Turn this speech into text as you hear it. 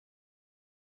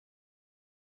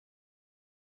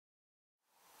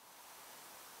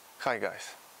Hi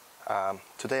guys,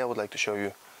 today I would like to show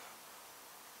you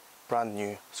brand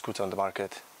new scooter on the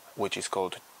market, which is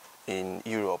called in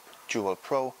Europe G1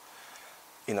 Pro.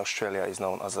 In Australia is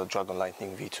known as a Dragon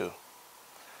Lightning V2.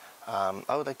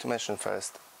 I would like to mention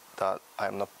first that I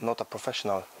am not a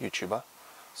professional YouTuber,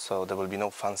 so there will be no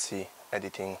fancy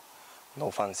editing, no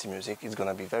fancy music. It's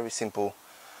gonna be very simple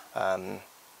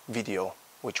video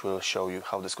which will show you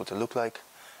how the scooter look like,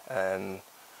 and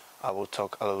I will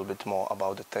talk a little bit more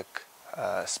about the tech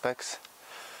specs.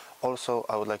 Also,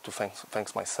 I would like to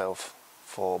thank myself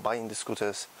for buying the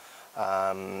scooters.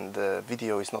 The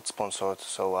video is not sponsored,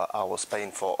 so I was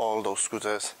paying for all those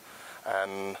scooters,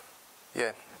 and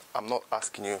yeah, I'm not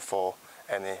asking you for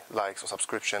any likes or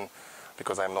subscription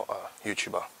because I'm not a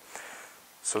YouTuber.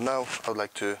 So now I would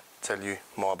like to tell you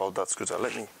more about that scooter.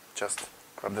 Let me just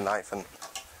grab the knife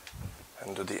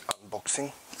and do the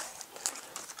unboxing.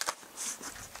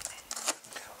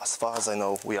 As far as I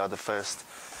know, we are the first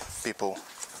people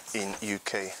in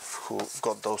UK who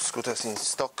got those scooters in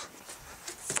stock,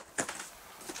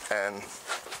 and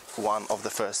one of the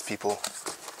first people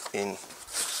in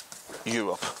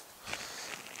Europe.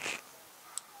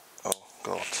 Oh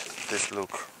god, this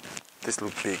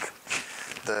look big.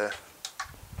 The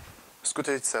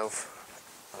scooter itself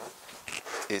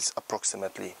is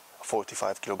approximately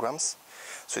 45 kilograms,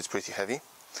 so it's pretty heavy,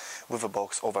 with a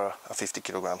box over 50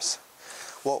 kilograms.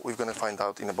 What we're going to find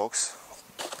out in the box,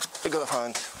 we're going to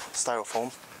find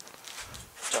styrofoam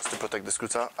just to protect the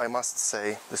scooter. I must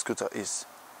say the scooter is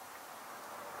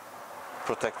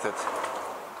protected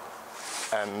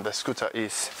and the scooter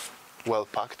is well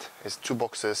packed. It's 2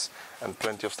 boxes and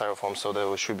plenty of styrofoam, so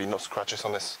there should be no scratches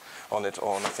on it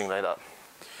or nothing like that.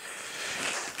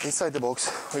 Inside the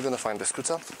box we're going to find the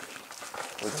scooter,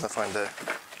 we're going to find the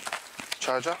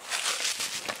charger,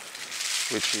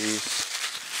 which is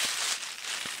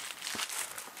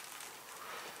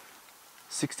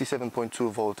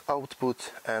 67.2 volt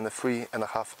output and a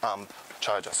 3.5 amp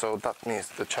charger, so that means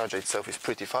the charger itself is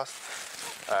pretty fast,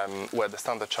 where the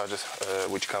standard chargers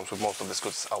which comes with most of the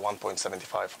scooters are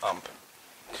 1.75 amp.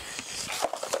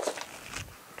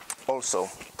 Also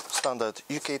standard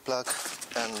UK plug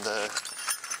and the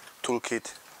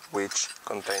toolkit, which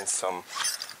contains some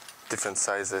different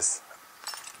sizes,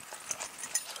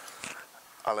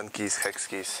 Allen keys, hex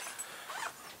keys,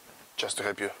 just to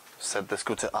help you set the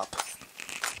scooter up.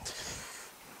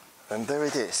 And there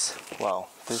it is. Wow,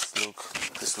 this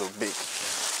look big.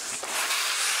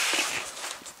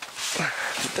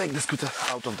 To take the scooter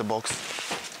out of the box,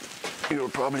 you will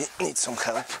probably need some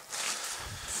help.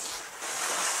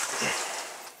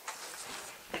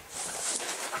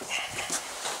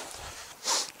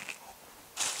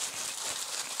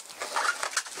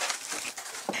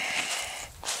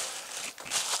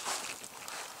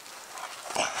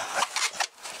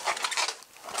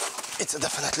 It's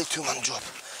definitely a two-man job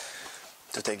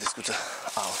to take the scooter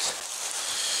out.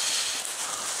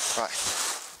 Right.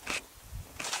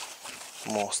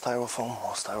 More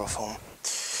styrofoam.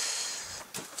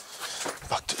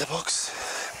 Back to the box.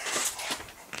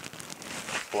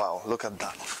 Wow, look at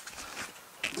that.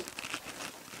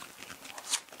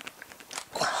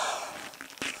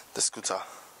 The scooter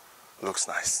looks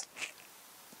nice.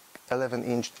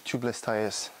 11-inch tubeless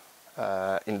tires,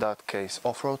 in that case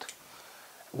off-road,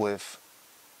 with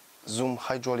Zoom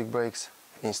hydraulic brakes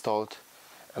installed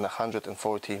and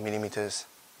 140 millimeters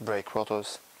brake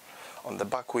rotors. On the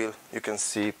back wheel you can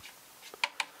see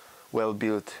well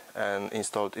built and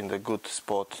installed in the good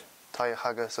spot tire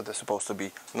hugger, so there's supposed to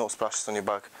be no splashes on your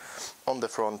back. On the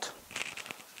front,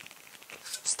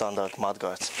 standard mud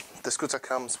guards. The scooter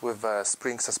comes with a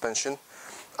spring suspension.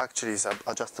 Actually it's an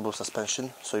adjustable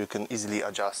suspension, so you can easily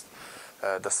adjust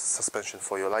the suspension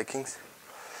for your likings.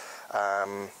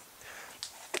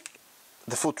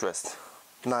 The footrest,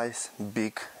 nice,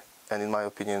 big, and in my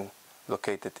opinion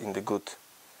located in the good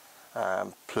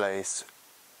place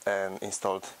and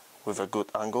installed with a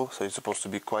good angle, so it's supposed to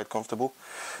be quite comfortable.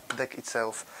 The deck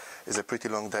itself is a pretty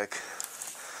long deck.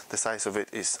 The size of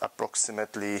it is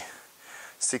approximately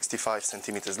 65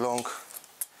 centimeters long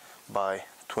by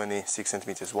 26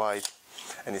 centimeters wide,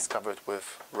 and it's covered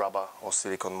with rubber or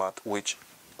silicone mat, which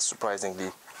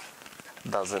surprisingly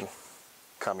doesn't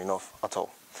come off at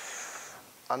all.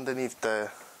 Underneath the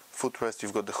footrest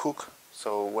you've got the hook,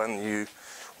 so when you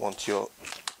want your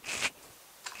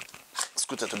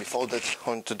scooter to be folded,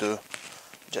 all you need to do,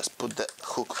 just put the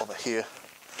hook over here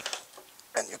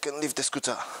and you can lift the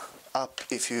scooter up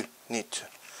if you need to.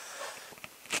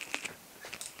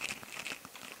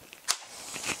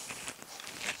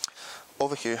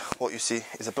 Over here what you see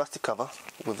is a plastic cover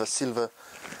with a silver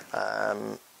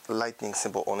lightning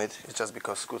symbol on it. It's just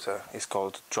because scooter is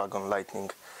called Dragon Lightning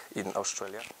in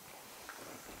Australia.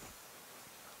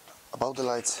 About the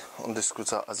lights on this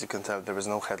scooter, as you can tell, there is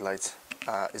no headlights.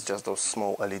 It's just those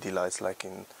small LED lights like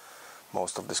in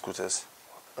most of the scooters,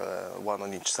 one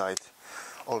on each side.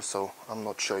 Also, I'm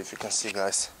not sure if you can see,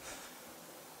 guys,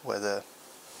 whether,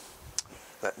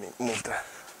 let me move the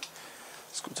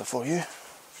scooter for you.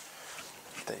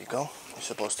 There you go, you're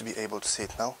supposed to be able to see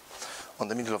it now. On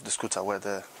the middle of the scooter where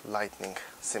the lightning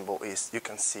symbol is, you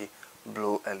can see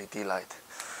blue LED light,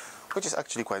 which is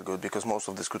actually quite good because most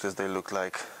of the scooters, they look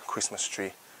like Christmas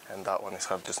tree, and that one is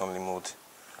have just only mood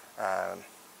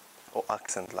or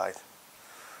accent light,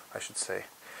 I should say.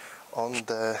 On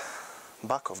the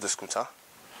back of the scooter,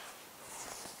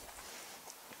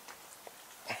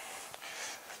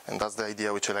 and that's the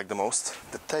idea which I like the most,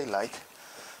 the tail light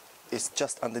is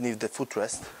just underneath the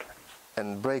footrest,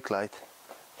 and brake light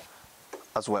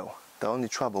as well. The only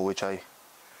trouble which I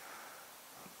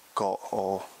got,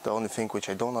 or the only thing which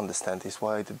I don't understand, is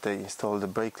why did they install the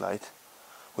brake light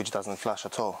which doesn't flash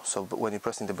at all. So when you're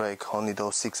pressing the brake, only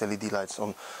those 6 LED lights,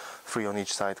 on 3 on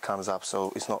each side, comes up,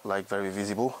 so it's not like very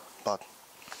visible. But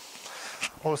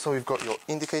also you've got your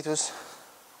indicators,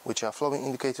 which are flowing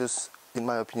indicators, in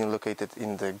my opinion located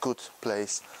in the good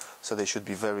place, so they should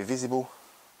be very visible.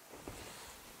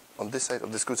 On this side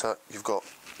of the scooter you've got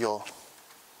your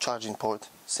charging port,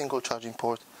 single charging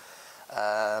port,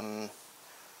 and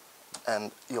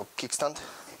your kickstand.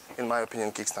 In my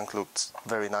opinion, kickstand looks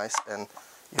very nice, and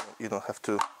you don't have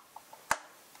to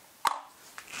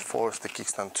force the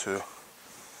kickstand to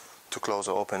close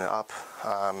or open it up.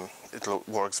 It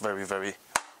works very, very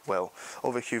well.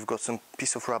 Over here you've got some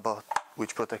piece of rubber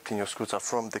which protecting your scooter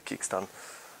from the kickstand,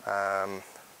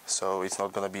 so it's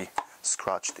not going to be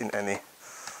scratched in any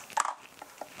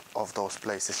of those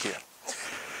places here.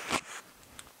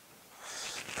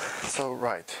 So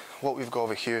right, what we've got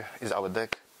over here is our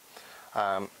deck.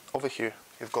 Over here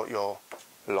you've got your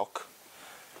lock.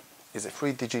 It's a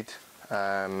 3-digit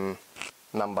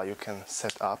number you can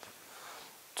set up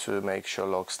to make sure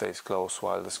lock stays closed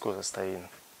while the scooter stays in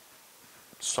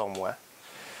somewhere.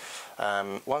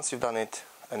 Once you've done it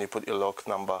and you put your lock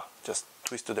number, just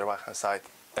twist to the right hand side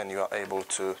and you are able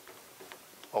to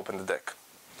open the deck.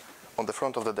 On the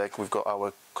front of the deck we've got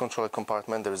our controller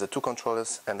compartment. There is 2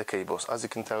 controllers and the cables. As you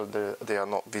can tell, they are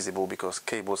not visible because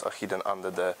cables are hidden under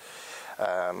the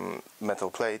metal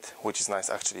plate, which is nice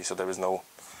actually, so there is no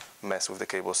mess with the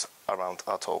cables around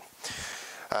at all.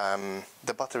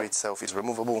 The battery itself is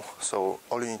removable, so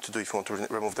all you need to do if you want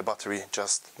to remove the battery,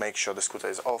 just make sure the scooter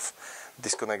is off,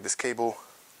 disconnect this cable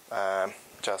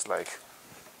just like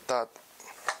that,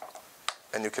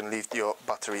 and you can leave your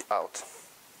battery out.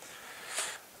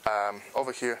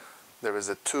 Over here there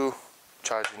is 2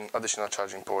 additional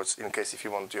charging ports in case if you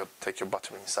want to take your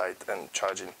battery inside and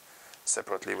charge it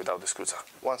separately without the scooter.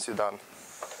 Once you're done,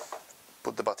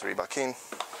 put the battery back in,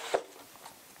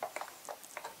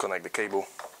 connect the cable,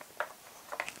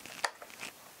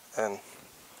 and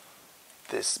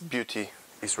this beauty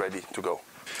is ready to go.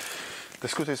 The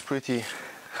scooter is pretty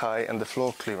high and the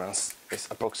floor clearance is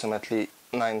approximately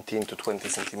 19 to 20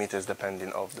 centimeters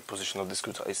depending on the position of the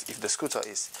scooter. If the scooter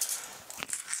is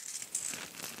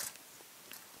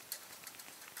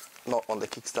not on the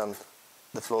kickstand,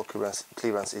 the floor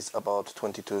clearance is about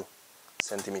 22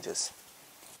 centimeters.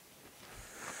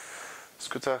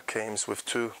 Scooter comes with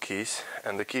 2 keys,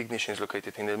 and the key ignition is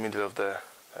located in the middle of the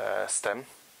stem.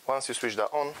 Once you switch that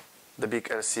on, the big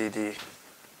LCD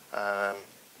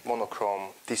monochrome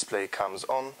display comes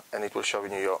on, and it will show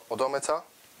you your odometer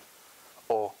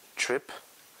or trip,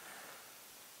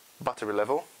 battery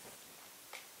level,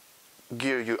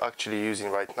 gear you're actually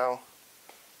using right now,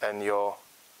 and your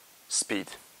speed.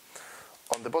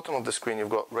 On the bottom of the screen you've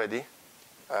got ready,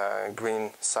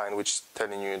 green sign which is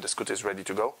telling you the scooter is ready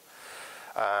to go.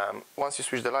 Once you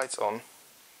switch the lights on,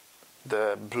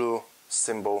 the blue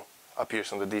symbol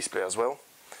appears on the display as well.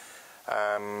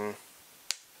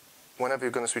 Whenever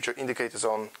you're going to switch your indicators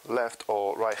on, left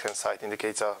or right hand side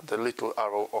indicator, the little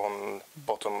arrow on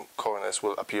bottom corners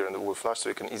will appear and will flash, so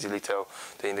you can easily tell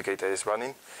the indicator is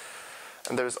running.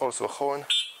 And there is also a horn,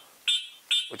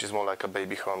 which is more like a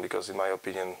baby horn because in my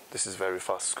opinion this is a very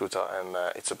fast scooter, and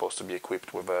it's supposed to be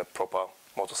equipped with a proper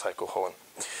motorcycle horn.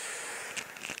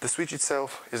 The switch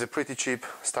itself is a pretty cheap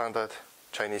standard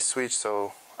Chinese switch,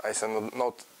 so it's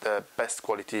not the best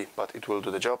quality, but it will do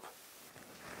the job.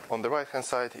 On the right hand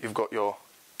side you've got your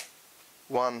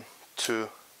 1, 2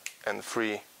 and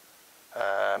 3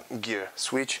 gear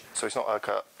switch, so it's not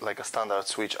like a standard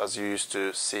switch as you used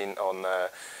to see on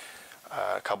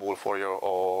Kugoo 4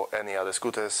 or any other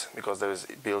scooters, because there is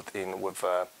built in with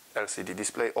LCD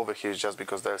display. Over here is just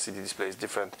because the LCD display is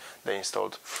different. They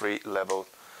installed 3-level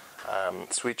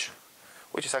switch,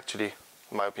 which is actually,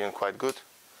 in my opinion, quite good.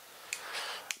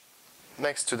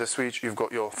 Next to the switch you've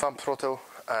got your thumb throttle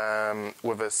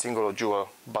with a single or dual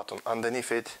button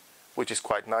underneath it, which is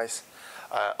quite nice.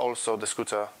 Also the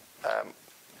scooter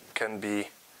can be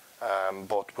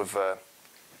bought with a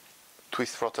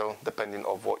twist throttle, depending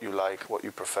on what you like, what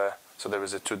you prefer. So there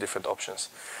is 2 different options.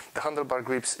 The handlebar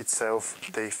grips itself,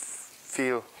 they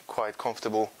feel quite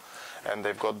comfortable, and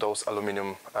they've got those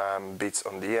aluminium bits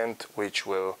on the end, which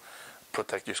will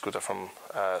protect your scooter from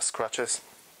scratches.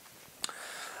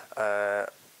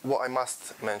 What I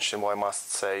must mention, what I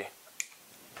must say,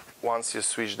 once you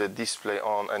switch the display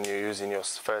on and you're using your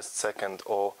first, second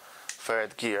or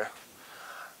third gear,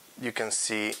 you can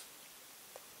see,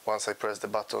 once I press the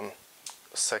button,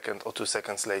 a second or 2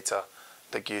 seconds later,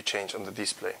 the gear change on the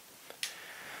display.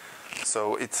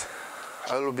 So it's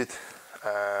a little bit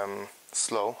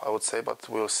slow, I would say, but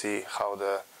we'll see how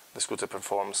the scooter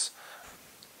performs.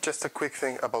 Just a quick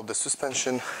thing about the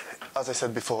suspension. As I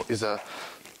said before, is a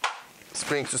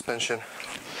spring suspension.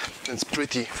 It's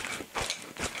pretty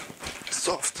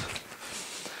soft,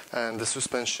 and the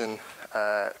suspension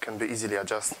can be easily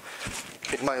adjusted.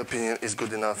 In my opinion, is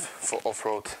good enough for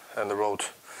off-road and the road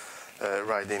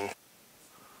riding.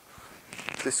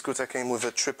 This scooter came with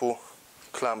a triple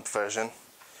clamp version.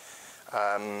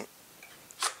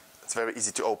 It's very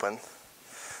easy to open.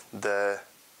 The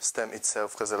stem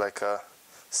itself has like a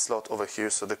slot over here,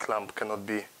 so the clamp cannot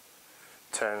be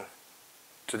turned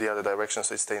to the other direction,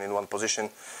 so it's staying in one position.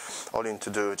 All you need to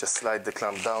do is just slide the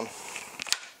clamp down,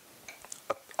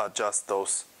 adjust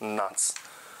those nuts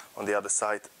on the other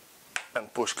side,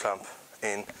 and push clamp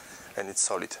in, and it's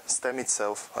solid. Stem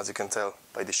itself, as you can tell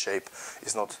by the shape,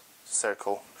 is not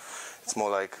circle. It's more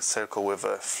like circle with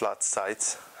a flat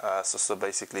sides. So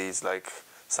basically it's like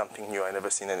something new. I never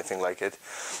seen anything like it.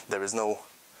 There is no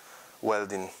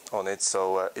welding on it,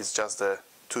 so it's just the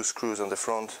 2 screws on the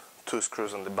front, 2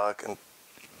 screws on the back, and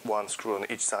 1 screw on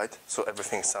each side, so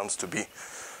everything sounds to be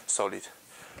solid.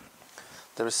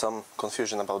 There is some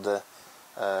confusion about the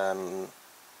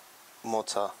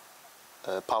motor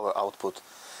power output.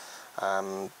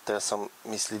 There's some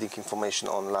misleading information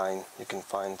online you can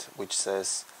find, which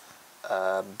says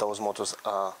those motors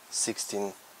are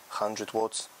 1600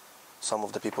 watts. Some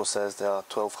of the people says they are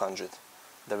 1200.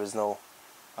 There is no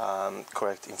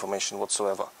correct information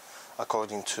whatsoever.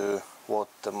 According to what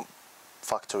the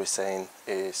factory saying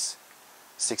is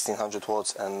 1600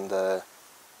 watts, and the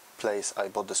place I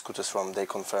bought the scooters from, they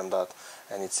confirmed that,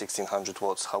 and it's 1600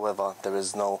 watts. However, there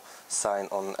is no sign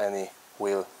on any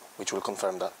wheel which will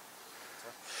confirm that.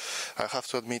 I have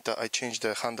to admit that I changed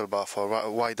the handlebar for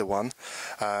a wider one.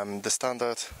 The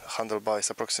standard handlebar is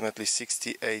approximately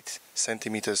 68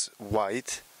 centimeters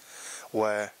wide,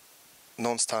 where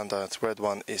non-standard red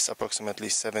one is approximately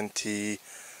 74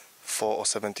 or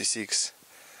 76.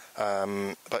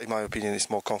 But in my opinion, it's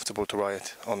more comfortable to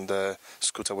ride on the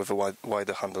scooter with a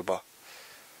wider handlebar.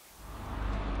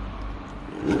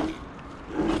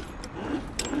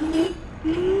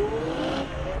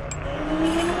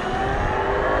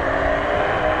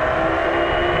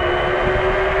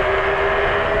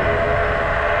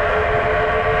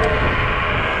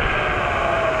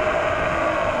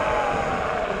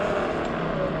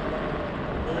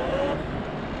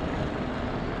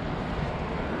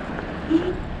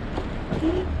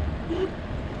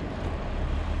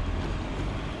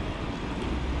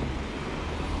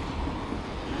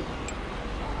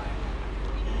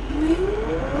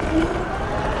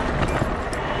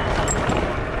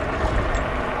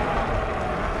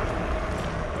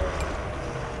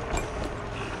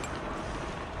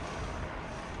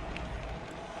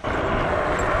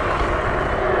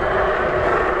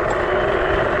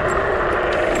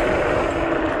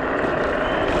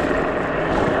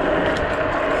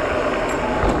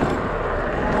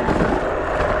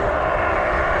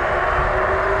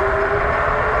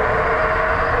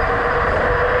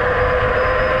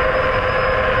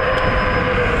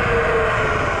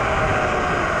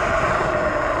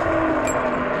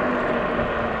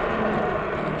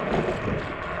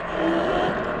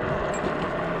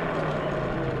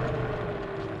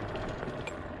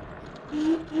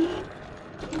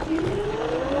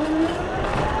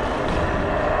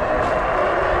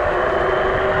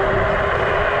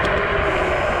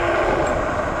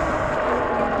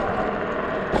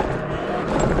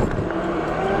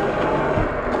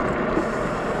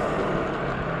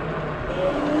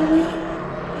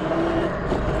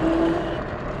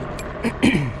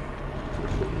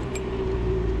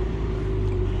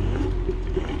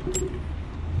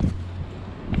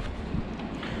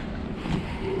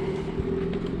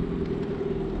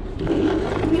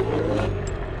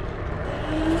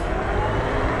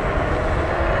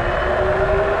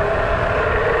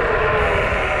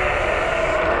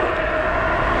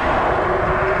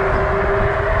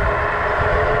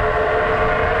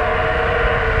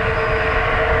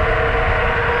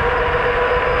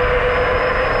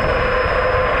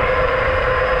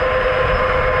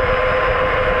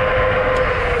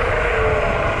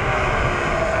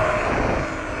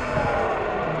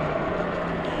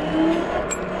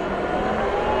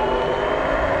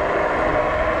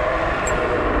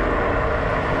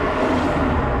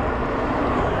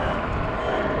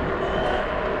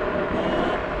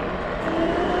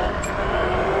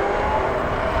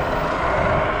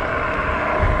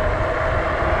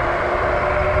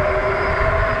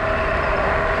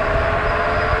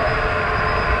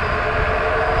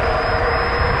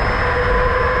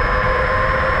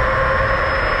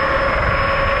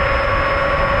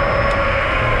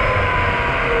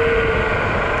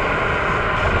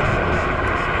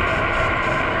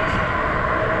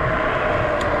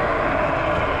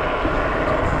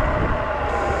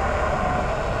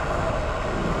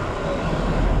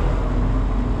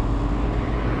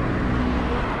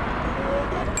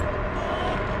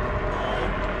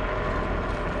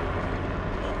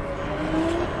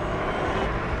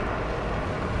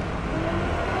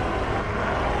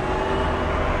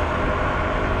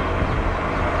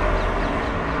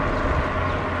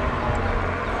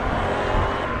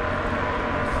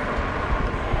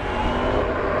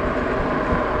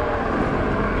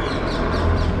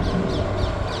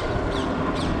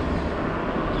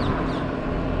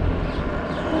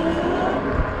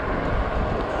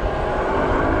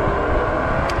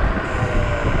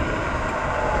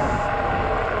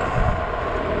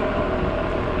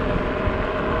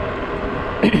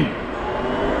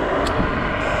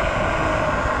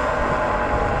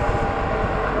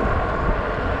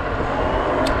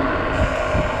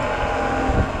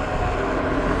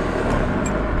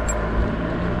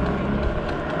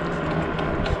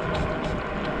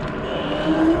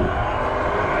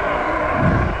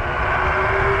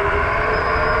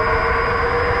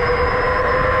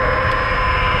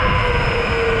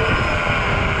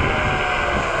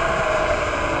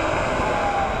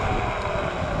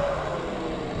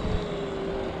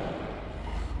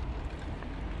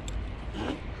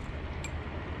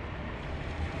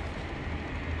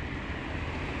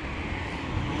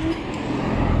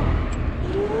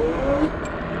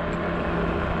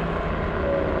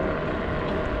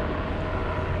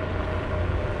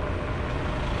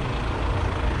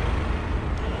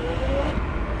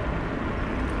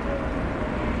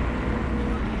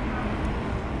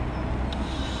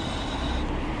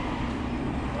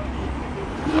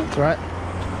 That's right.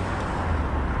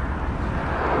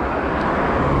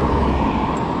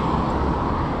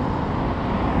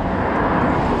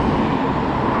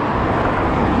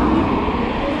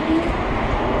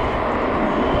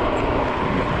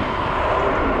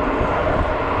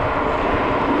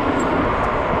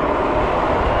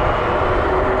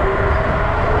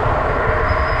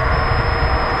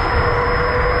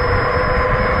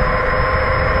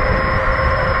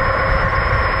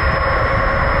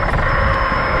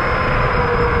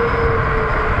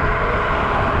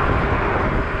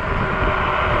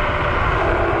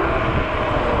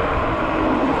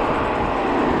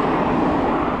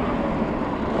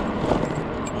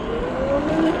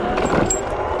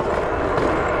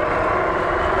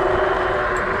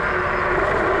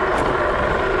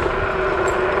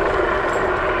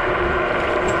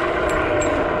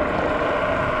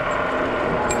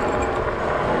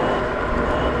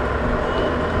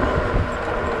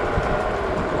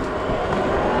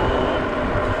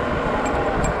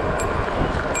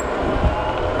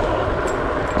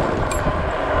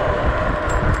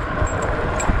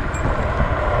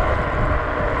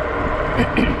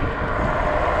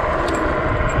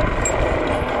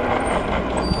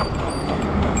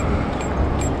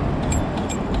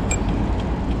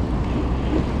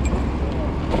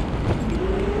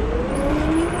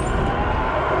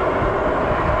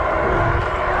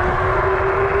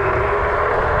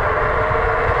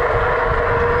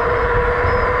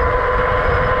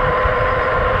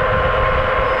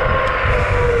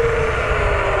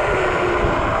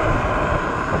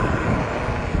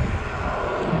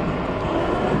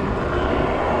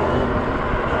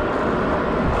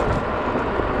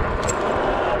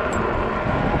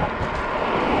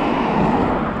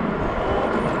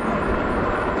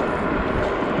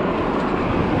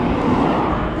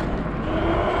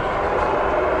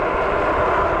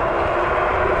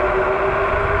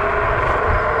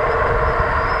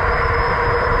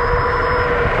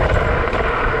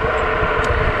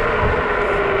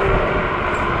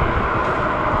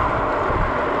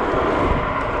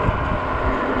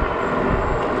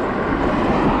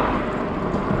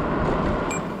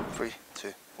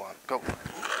 Go.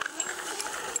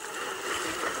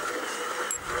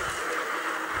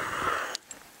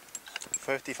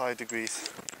 35 degrees,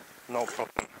 no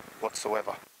problem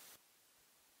whatsoever.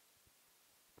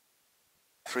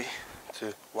 3,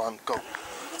 2, 1, go.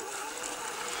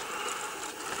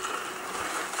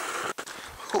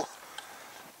 Whew.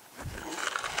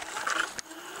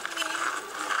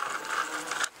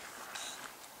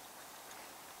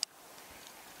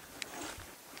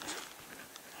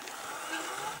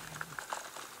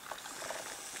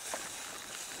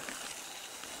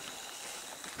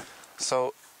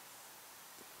 So,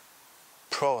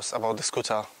 pros about the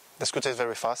scooter. The scooter is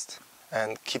very fast,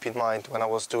 and keep in mind, when I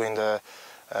was doing the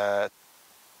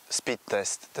speed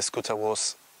test, the scooter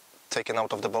was taken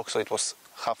out of the box, so it was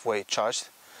halfway charged.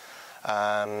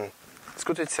 The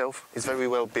scooter itself is very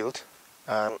well built,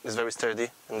 it's very sturdy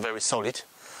and very solid,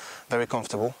 very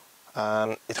comfortable.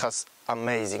 It has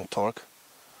amazing torque,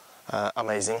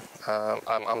 amazing.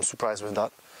 I'm surprised with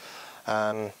that.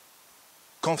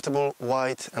 Comfortable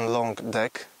wide and long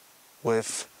deck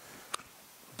with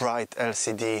bright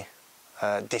LCD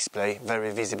display,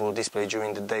 very visible display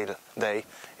during the day.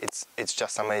 It's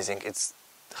just amazing. It's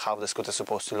how the scooter is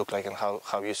supposed to look like, and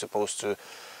how you're supposed to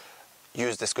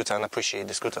use the scooter and appreciate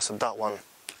the scooter. So that one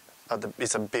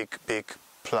is a big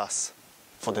plus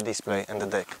for the display and the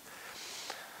deck.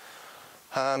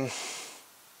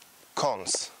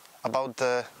 Cons about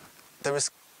there is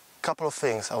a couple of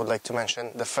things I would like to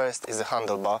mention. The first is the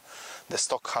handlebar. The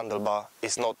stock handlebar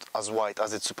is not as wide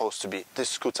as it's supposed to be. This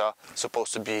scooter is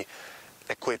supposed to be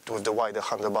equipped with the wider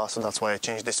handlebar, so that's why I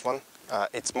changed this one.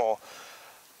 It's more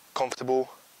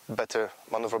comfortable, better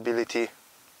maneuverability,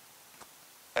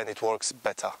 and it works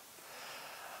better.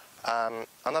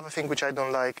 Another thing which I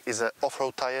don't like is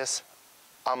off-road tires.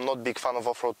 I'm not a big fan of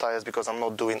off-road tires because I'm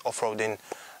not doing off-roading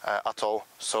at all,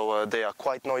 so they are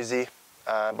quite noisy.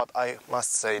 but I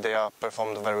must say they are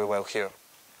performed very well here.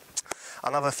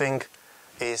 Another thing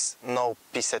is no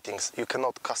P settings. You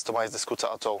cannot customize the scooter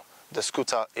at all. The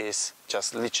scooter is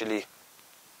just literally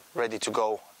ready to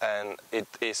go, and it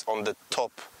is on the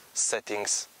top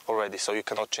settings already, so you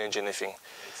cannot change anything.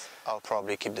 I'll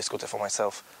probably keep the scooter for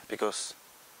myself because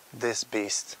this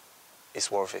beast is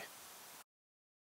worthy.